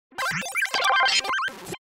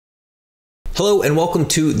Hello and welcome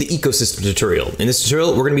to the Ecosystem tutorial. In this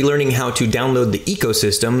tutorial, we're going to be learning how to download the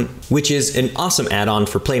Ecosystem, which is an awesome add-on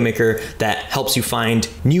for Playmaker that helps you find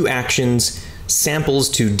new actions, samples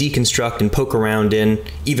to deconstruct and poke around in,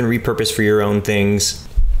 even repurpose for your own things.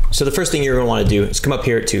 So the first thing you're going to want to do is come up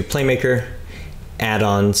here to Playmaker,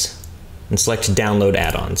 Add-ons, and select Download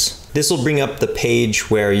Add-ons. This will bring up the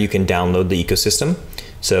page where you can download the Ecosystem.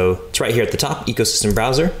 So it's right here at the top, Ecosystem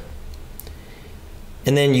Browser.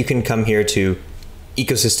 And then you can come here to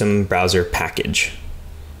Ecosystem Browser Package.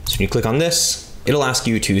 So when you click on this, it'll ask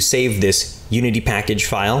you to save this Unity package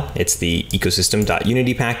file. It's the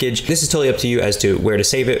ecosystem.unity package. This is totally up to you as to where to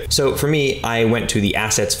save it. So for me, I went to the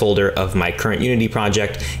assets folder of my current Unity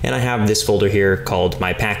project, and I have this folder here called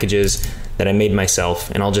My Packages that I made myself,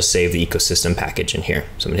 and I'll just save the ecosystem package in here.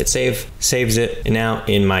 So I'm gonna hit save, saves it. And now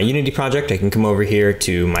in my Unity project, I can come over here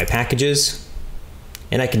to My Packages,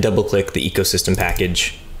 and I can double click the ecosystem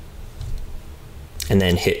package and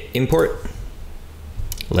then hit import,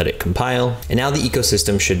 let it compile. And now the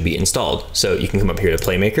ecosystem should be installed. So you can come up here to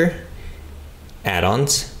Playmaker,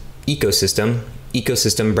 Add-ons, Ecosystem,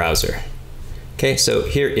 Ecosystem Browser. Okay, so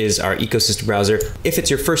here is our ecosystem browser. If it's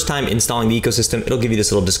your first time installing the ecosystem, it'll give you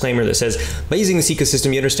this little disclaimer that says, by using this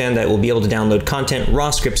ecosystem, you understand that we'll be able to download content, raw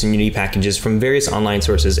scripts, and Unity packages from various online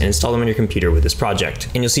sources and install them on your computer with this project.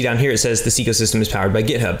 And you'll see down here it says this ecosystem is powered by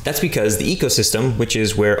GitHub. That's because the ecosystem, which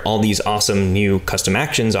is where all these awesome new custom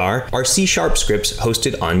actions are C# scripts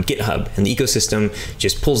hosted on GitHub. And the ecosystem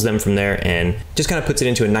just pulls them from there and just kind of puts it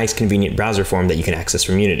into a nice, convenient browser form that you can access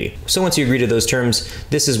from Unity. So once you agree to those terms,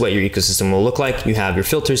 this is what your ecosystem will look like. You have your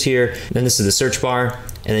filters here, then this is the search bar,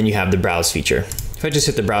 and then you have the browse feature. If I just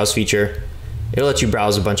hit the browse feature, it'll let you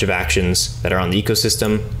browse a bunch of actions that are on the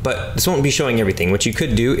ecosystem, but this won't be showing everything. What you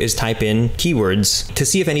could do is type in keywords to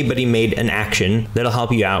see if anybody made an action that'll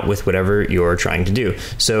help you out with whatever you're trying to do.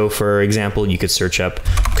 So for example, you could search up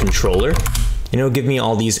controller, and it'll give me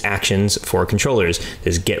all these actions for controllers.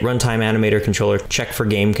 There's get runtime animator controller, check for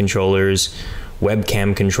game controllers,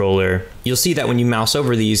 webcam controller. You'll see that when you mouse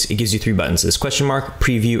over these, it gives you three buttons, this question mark,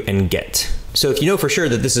 preview, and get. So if you know for sure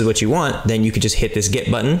that this is what you want, then you could just hit this get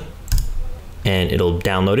button and it'll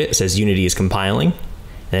download it. It says Unity is compiling.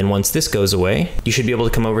 And then once this goes away, you should be able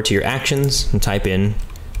to come over to your actions and type in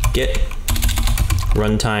get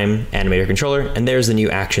runtime animator controller, and there's the new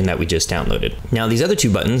action that we just downloaded. Now these other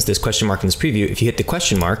two buttons, this question mark and this preview, if you hit the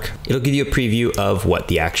question mark, it'll give you a preview of what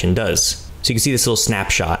the action does. So you can see this little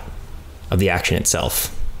snapshot of the action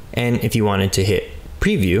itself. And if you wanted to hit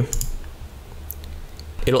preview,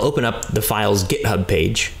 it'll open up the file's GitHub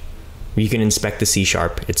page where you can inspect the C#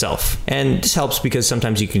 itself. And this helps because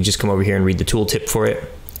sometimes you can just come over here and read the tooltip for it.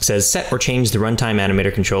 It says set or change the runtime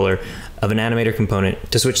animator controller of an animator component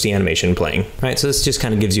to switch the animation playing. Right, so this just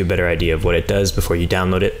kind of gives you a better idea of what it does before you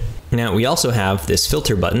download it. Now we also have this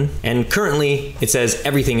filter button, and currently it says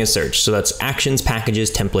everything is searched. So that's actions, packages,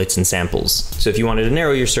 templates, and samples. So if you wanted to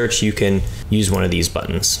narrow your search, you can use one of these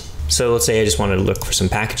buttons. So let's say I just wanted to look for some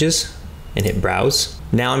packages and hit browse.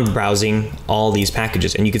 Now I'm browsing all these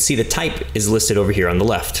packages, and you can see the type is listed over here on the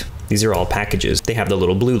left. These are all packages. They have the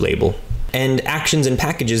little blue label. And actions and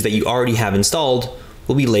packages that you already have installed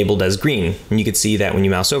will be labeled as green. And you can see that when you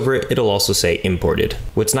mouse over it, it'll also say imported.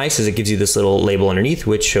 What's nice is it gives you this little label underneath,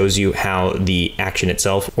 which shows you how the action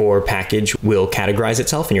itself or package will categorize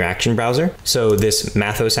itself in your action browser. So this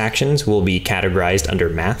Mathos actions will be categorized under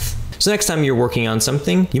math. So next time you're working on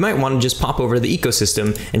something, you might want to just pop over to the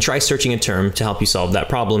ecosystem and try searching a term to help you solve that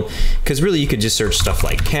problem. Because really you could just search stuff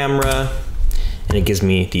like camera, and it gives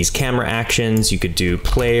me these camera actions. You could do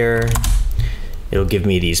player. It'll give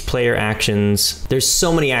me these player actions. There's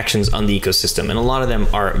so many actions on the ecosystem, and a lot of them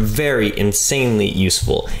are very insanely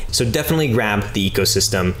useful. So definitely grab the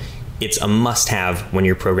ecosystem. It's a must-have when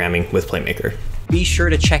you're programming with Playmaker. Be sure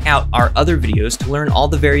to check out our other videos to learn all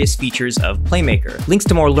the various features of Playmaker. Links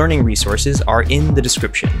to more learning resources are in the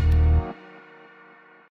description.